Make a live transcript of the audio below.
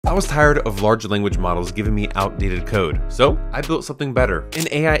I was tired of large language models giving me outdated code, so I built something better. An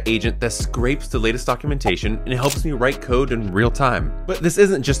AI agent that scrapes the latest documentation and helps me write code in real time. But this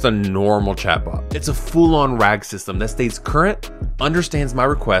isn't just a normal chatbot. It's a full-on RAG system that stays current, understands my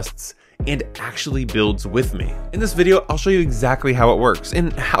requests, and actually builds with me. In this video, I'll show you exactly how it works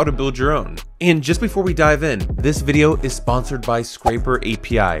and how to build your own. And just before we dive in, this video is sponsored by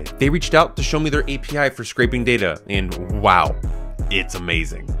ScraperAPI. They reached out to show me their API for scraping data, and wow, it's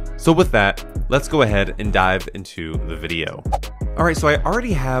amazing. So with that, let's go ahead and dive into the video. All right, so I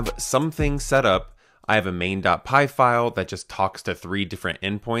already have some things set up. I have a main.py file that just talks to 3 different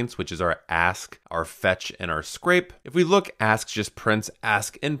endpoints, which is our ask, our fetch, and our scrape. If we look, ask just prints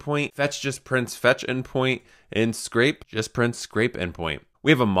ask endpoint, fetch just prints fetch endpoint, and scrape just prints scrape endpoint.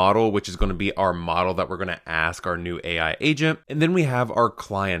 We have a model, which is going to be our model that we're going to ask our new AI agent. And then we have our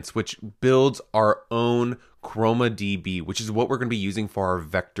clients, which builds our own ChromaDB, which is what we're going to be using for our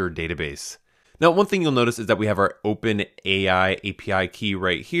vector database. Now, one thing you'll notice is that we have our OpenAI API key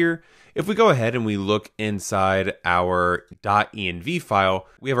right here. If we go ahead and we look inside our .env file,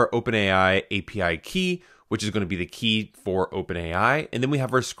 we have our OpenAI API key, which is going to be the key for OpenAI. And then we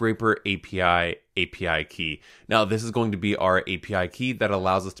have our ScraperAPI API key. Now, this is going to be our API key that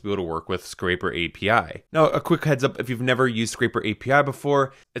allows us to be able to work with ScraperAPI. Now, a quick heads up, if you've never used ScraperAPI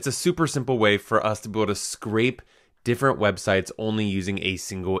before, it's a super simple way for us to be able to scrape different websites only using a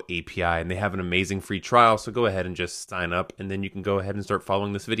single API, and they have an amazing free trial, so go ahead and just sign up and then you can go ahead and start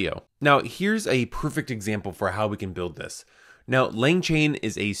following this video. Now, here's a perfect example for how we can build this. Now, LangChain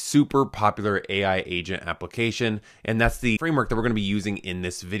is a super popular AI agent application, and that's the framework that we're going to be using in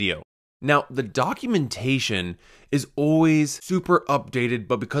this video. Now, the documentation is always super updated,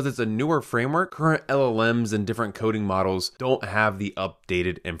 but because it's a newer framework, current LLMs and different coding models don't have the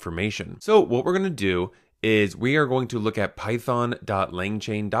updated information. So what we're going to do is we are going to look at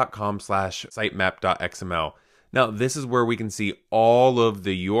python.langchain.com/sitemap.xml. Now, this is where we can see all of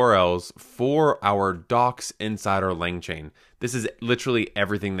the URLs for our docs inside our LangChain. This is literally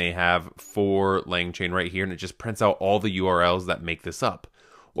everything they have for LangChain right here, and it just prints out all the URLs that make this up.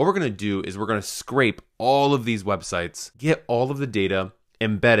 What we're going to do is we're going to scrape all of these websites, get all of the data,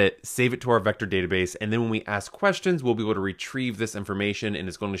 embed it, save it to our vector database, and then when we ask questions, we'll be able to retrieve this information, and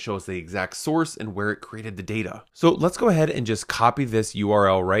it's going to show us the exact source and where it created the data. So let's go ahead and just copy this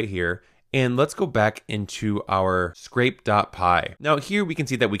URL right here, and let's go back into our scrape.py. Now here we can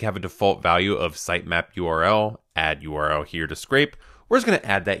see that we have a default value of sitemap URL, add URL here to scrape. We're just going to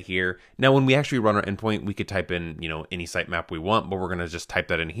add that here. Now, when we actually run our endpoint, we could type in, any sitemap we want, but we're going to just type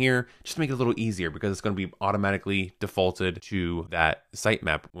that in here, just to make it a little easier because it's going to be automatically defaulted to that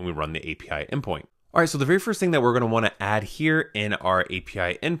sitemap when we run the API endpoint. All right, so the very first thing that we're going to want to add here in our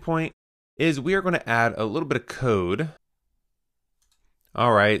API endpoint is we are going to add a little bit of code.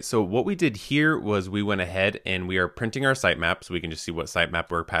 All right, so what we did here was we went ahead and we are printing our sitemap so we can just see what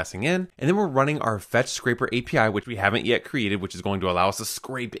sitemap we're passing in. And then we're running our fetch scraper API, which we haven't yet created, which is going to allow us to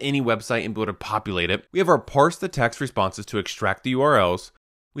scrape any website and be able to populate it. We have our parse the text responses to extract the URLs.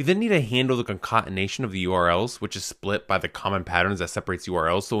 We then need to handle the concatenation of the URLs, which is split by the common patterns that separates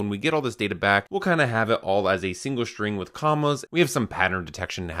URLs. So when we get all this data back, we'll kind of have it all as a single string with commas. We have some pattern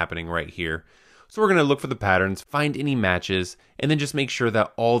detection happening right here. So we're going to look for the patterns, find any matches, and then just make sure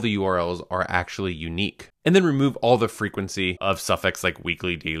that all the URLs are actually unique. And then remove all the frequency of suffix like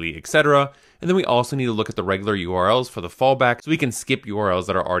weekly, daily, etc. And then we also need to look at the regular URLs for the fallback so we can skip URLs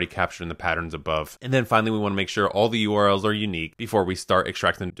that are already captured in the patterns above. And then finally, we want to make sure all the URLs are unique before we start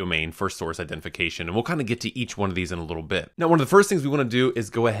extracting the domain for source identification. And we'll kind of get to each one of these in a little bit. Now, one of the first things we want to do is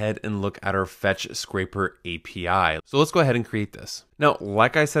go ahead and look at our fetch scraper API. So let's go ahead and create this. Now,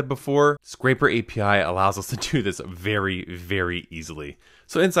 like I said before, ScraperAPI allows us to do this very, very easily.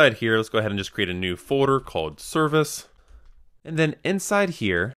 So inside here, let's go ahead and just create a new folder called service. And then inside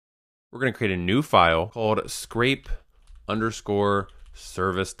here, we're going to create a new file called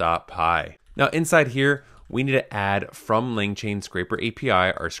scrape_service.py. Now inside here, we need to add from LangChain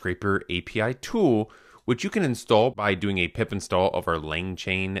ScraperAPI, our ScraperAPI tool, which you can install by doing a pip install of our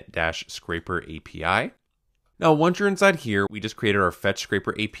LangChain-ScraperAPI. Now, once you're inside here, we just created our fetch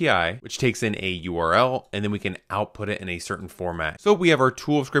scraper API, which takes in a URL, and then we can output it in a certain format. So we have our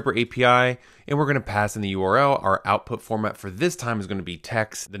tool of scraper API, and we're going to pass in the URL. Our output format for this time is going to be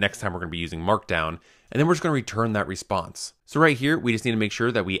text. The next time we're going to be using Markdown, and then we're just going to return that response. So right here, we just need to make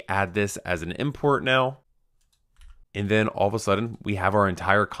sure that we add this as an import now. And then all of a sudden, we have our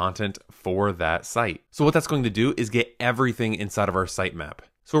entire content for that site. So what that's going to do is get everything inside of our sitemap.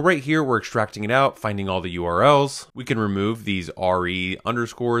 So right here, we're extracting it out, finding all the URLs. We can remove these RE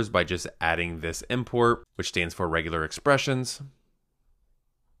underscores by just adding this import, which stands for regular expressions.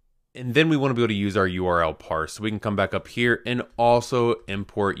 And then we want to be able to use our URL parse. So we can come back up here and also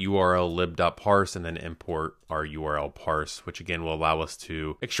import URL lib.parse and then import our URL parse, which again will allow us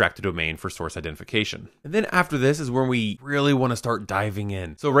to extract the domain for source identification. And then after this is when we really want to start diving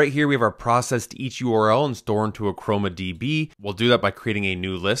in. So right here we have our processed each URL and store into a Chroma DB. We'll do that by creating a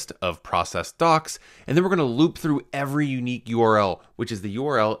new list of processed docs. And then we're going to loop through every unique URL, which is the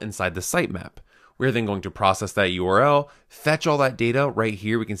URL inside the sitemap. We're then going to process that URL, fetch all that data. Right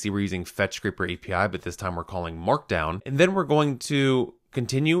here, we can see we're using FetchScraperAPI, but this time we're calling Markdown. And then we're going to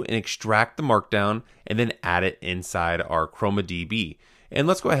continue and extract the Markdown and then add it inside our Chroma DB. And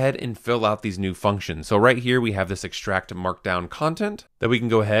let's go ahead and fill out these new functions. So right here, we have this extract Markdown content that we can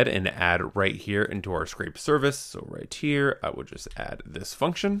go ahead and add right here into our scrape service. So right here, I would just add this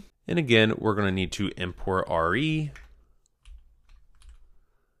function. And again, we're going to need to import RE.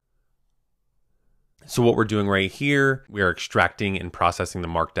 So what we're doing right here, we are extracting and processing the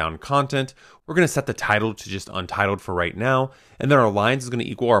markdown content. We're going to set the title to just untitled for right now. And then our lines is going to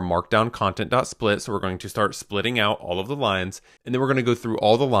equal our markdown content.split. So we're going to start splitting out all of the lines. And then we're going to go through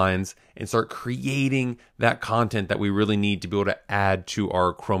all the lines and start creating that content that we really need to be able to add to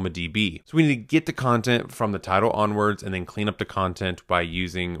our Chroma DB. So we need to get the content from the title onwards and then clean up the content by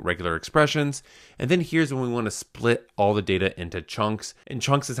using regular expressions. And then here's when we want to split all the data into chunks. And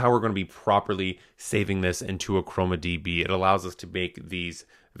chunks is how we're going to be properly saving this into a Chroma DB. It allows us to make these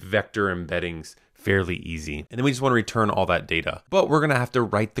vector embeddings fairly easy. And then we just want to return all that data. But we're going to have to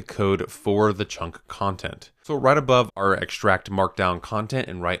write the code for the chunk content. So right above our extract markdown content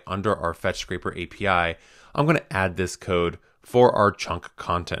and right under our fetch scraper API, I'm going to add this code for our chunk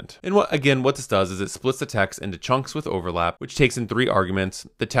content. And what this does is it splits the text into chunks with overlap, which takes in 3 arguments: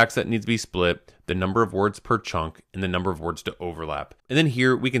 the text that needs to be split, the number of words per chunk, and the number of words to overlap. And then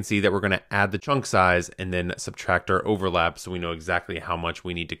here we can see that we're going to add the chunk size and then subtract our overlap so we know exactly how much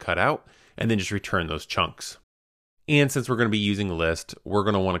we need to cut out, and then just return those chunks. And since we're going to be using list, we're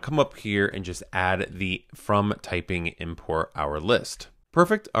going to want to come up here and just add the from typing import our list.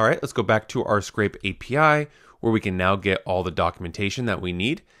 Perfect. All right, let's go back to our scrape API, where we can now get all the documentation that we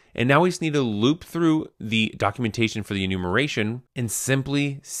need. And now we just need to loop through the documentation for the enumeration and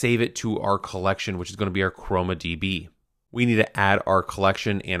simply save it to our collection, which is going to be our Chroma DB. We need to add our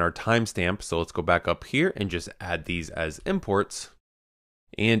collection and our timestamp. So let's go back up here and just add these as imports.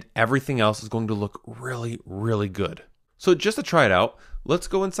 And everything else is going to look really, really good. So just to try it out, let's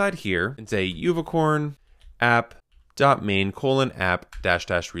go inside here and say unicorn app.main:app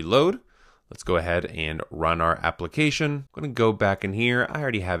 --reload. Let's go ahead and run our application. I'm going to go back in here. I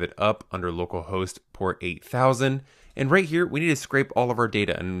already have it up under localhost port 8000. And right here, we need to scrape all of our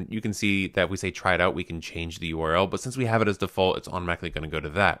data. And you can see that if we say try it out, we can change the URL. But since we have it as default, it's automatically going to go to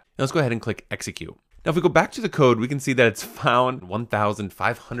that. Now let's go ahead and click execute. Now, if we go back to the code, we can see that it's found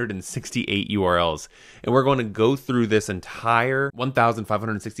 1,568 URLs. And we're going to go through this entire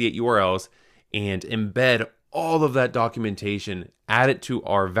 1,568 URLs and embed all of that documentation, add it to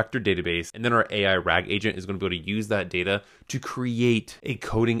our vector database, and then our AI RAG agent is going to be able to use that data to create a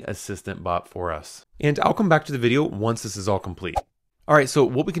coding assistant bot for us. And I'll come back to the video once this is all complete. All right, so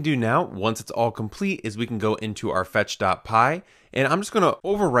what we can do now, once it's all complete, is we can go into our fetch.py, and I'm just going to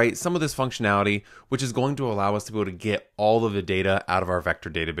overwrite some of this functionality, which is going to allow us to be able to get all of the data out of our vector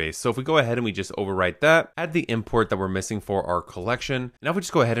database. So if we go ahead and we just overwrite that, add the import that we're missing for our collection. Now if we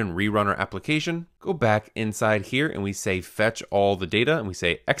just go ahead and rerun our application, go back inside here and we say fetch all the data and we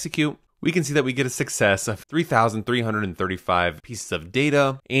say execute. We can see that we get a success of 3,335 pieces of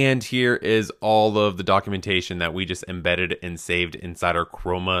data. And here is all of the documentation that we just embedded and saved inside our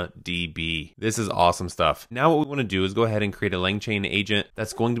Chroma DB. This is awesome stuff. Now what we want to do is go ahead and create a LangChain agent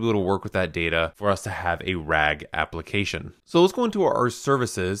that's going to be able to work with that data for us to have a RAG application. So let's go into our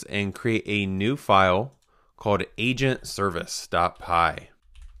services and create a new file called agentservice.py.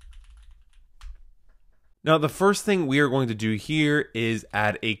 Now, the first thing we are going to do here is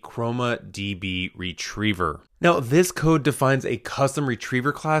add a Chroma DB retriever. Now, this code defines a custom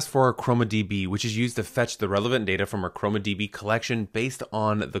retriever class for our Chroma DB, which is used to fetch the relevant data from our Chroma DB collection based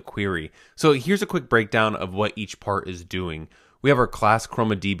on the query. So here's a quick breakdown of what each part is doing. We have our class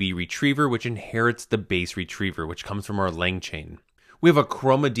Chroma DB retriever, which inherits the base retriever, which comes from our LangChain. We have a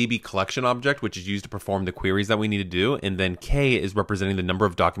Chroma DB collection object, which is used to perform the queries that we need to do. And then K is representing the number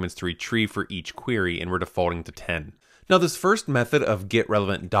of documents to retrieve for each query, and we're defaulting to 10. Now, this first method of get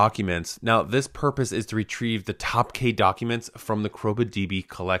relevant documents, now this purpose is to retrieve the top K documents from the ChromaDB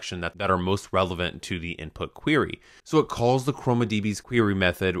collection that are most relevant to the input query. So it calls the ChromaDB's query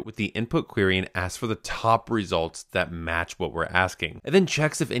method with the input query and asks for the top results that match what we're asking. It then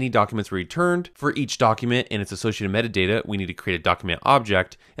checks if any documents were returned. For each document and its associated metadata, we need to create a document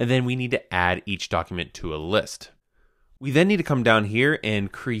object, and then we need to add each document to a list. We then need to come down here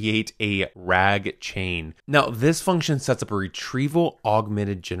and create a RAG chain. Now, this function sets up a retrieval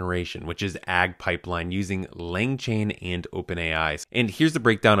augmented generation, which is AG pipeline using LangChain and OpenAI. And here's the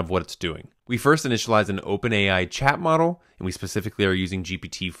breakdown of what it's doing. We first initialize an OpenAI chat model, and we specifically are using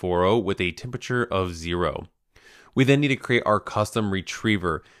GPT-4o with a temperature of 0. We then need to create our custom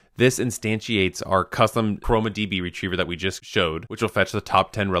retriever. This instantiates our custom ChromaDB retriever that we just showed, which will fetch the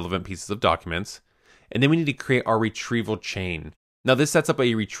top 10 relevant pieces of documents. And then we need to create our retrieval chain. Now this sets up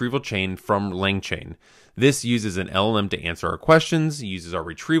a retrieval chain from LangChain. This uses an LLM to answer our questions, uses our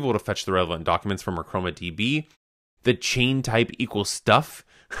retrieval to fetch the relevant documents from our ChromaDB. The chain type equals stuff.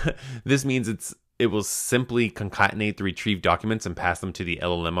 This means it will simply concatenate the retrieved documents and pass them to the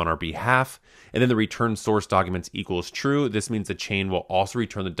LLM on our behalf. And then the return source documents equals true. This means the chain will also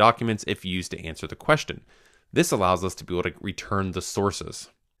return the documents if used to answer the question. This allows us to be able to return the sources.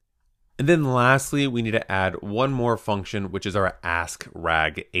 And then lastly, we need to add one more function, which is our ask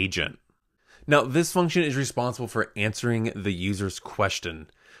RAG agent. Now, this function is responsible for answering the user's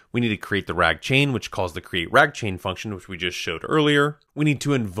question. We need to create the RAG chain, which calls the create RAG chain function, which we just showed earlier. We need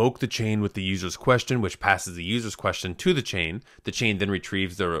to invoke the chain with the user's question, which passes the user's question to the chain. The chain then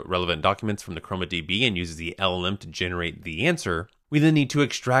retrieves the relevant documents from the ChromaDB and uses the LLM to generate the answer. We then need to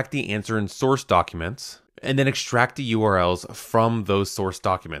extract the answer in source documents, and then extract the URLs from those source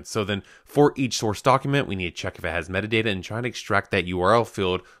documents. So then for each source document, we need to check if it has metadata and try to extract that URL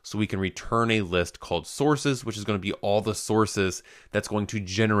field so we can return a list called sources, which is going to be all the sources that's going to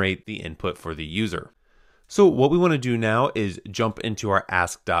generate the input for the user. So what we want to do now is jump into our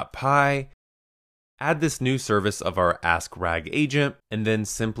ask.py, add this new service of our ask RAG agent, and then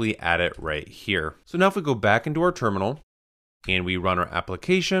simply add it right here. So now if we go back into our terminal and we run our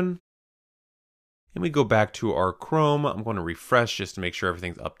application, and we go back to our Chrome, I'm going to refresh just to make sure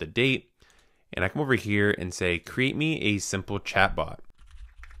everything's up to date. And I come over here and say, create me a simple chatbot.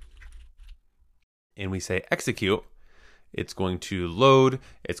 And we say execute. It's going to load.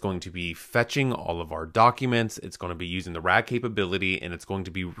 It's going to be fetching all of our documents. It's going to be using the RAG capability, and it's going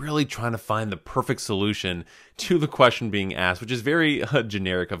to be really trying to find the perfect solution to the question being asked, which is very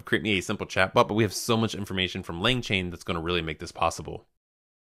generic of create me a simple chatbot, but we have so much information from LangChain that's going to really make this possible.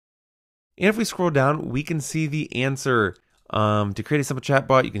 And if we scroll down, we can see the answer. To create a simple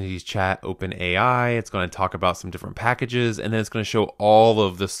chatbot, you can use chat OpenAI. It's going to talk about some different packages, and then it's going to show all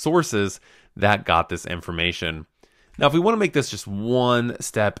of the sources that got this information. Now, if we want to make this just one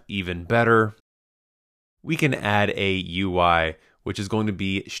step even better, we can add a UI, which is going to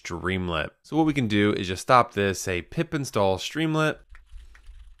be Streamlit. So what we can do is just stop this, say pip install Streamlit,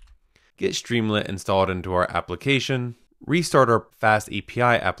 get Streamlit installed into our application, restart our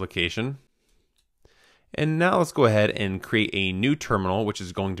FastAPI application. And now let's go ahead and create a new terminal, which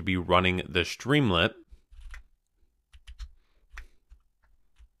is going to be running the Streamlit.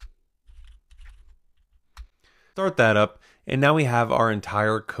 Start that up. And now we have our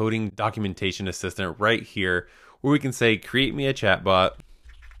entire coding documentation assistant right here, where we can say, create me a chatbot.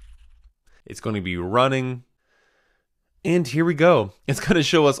 It's going to be running. And here we go. It's going to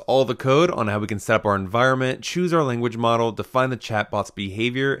show us all the code on how we can set up our environment, choose our language model, define the chatbot's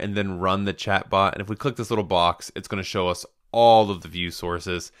behavior, and then run the chatbot. And if we click this little box, it's going to show us all of the view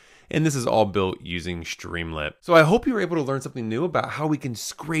sources. And this is all built using Streamlit. So I hope you were able to learn something new about how we can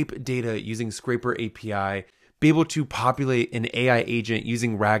scrape data using ScraperAPI, be able to populate an AI agent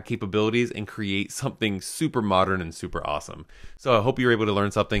using RAG capabilities, and create something super modern and super awesome. So I hope you were able to learn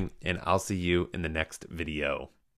something, and I'll see you in the next video.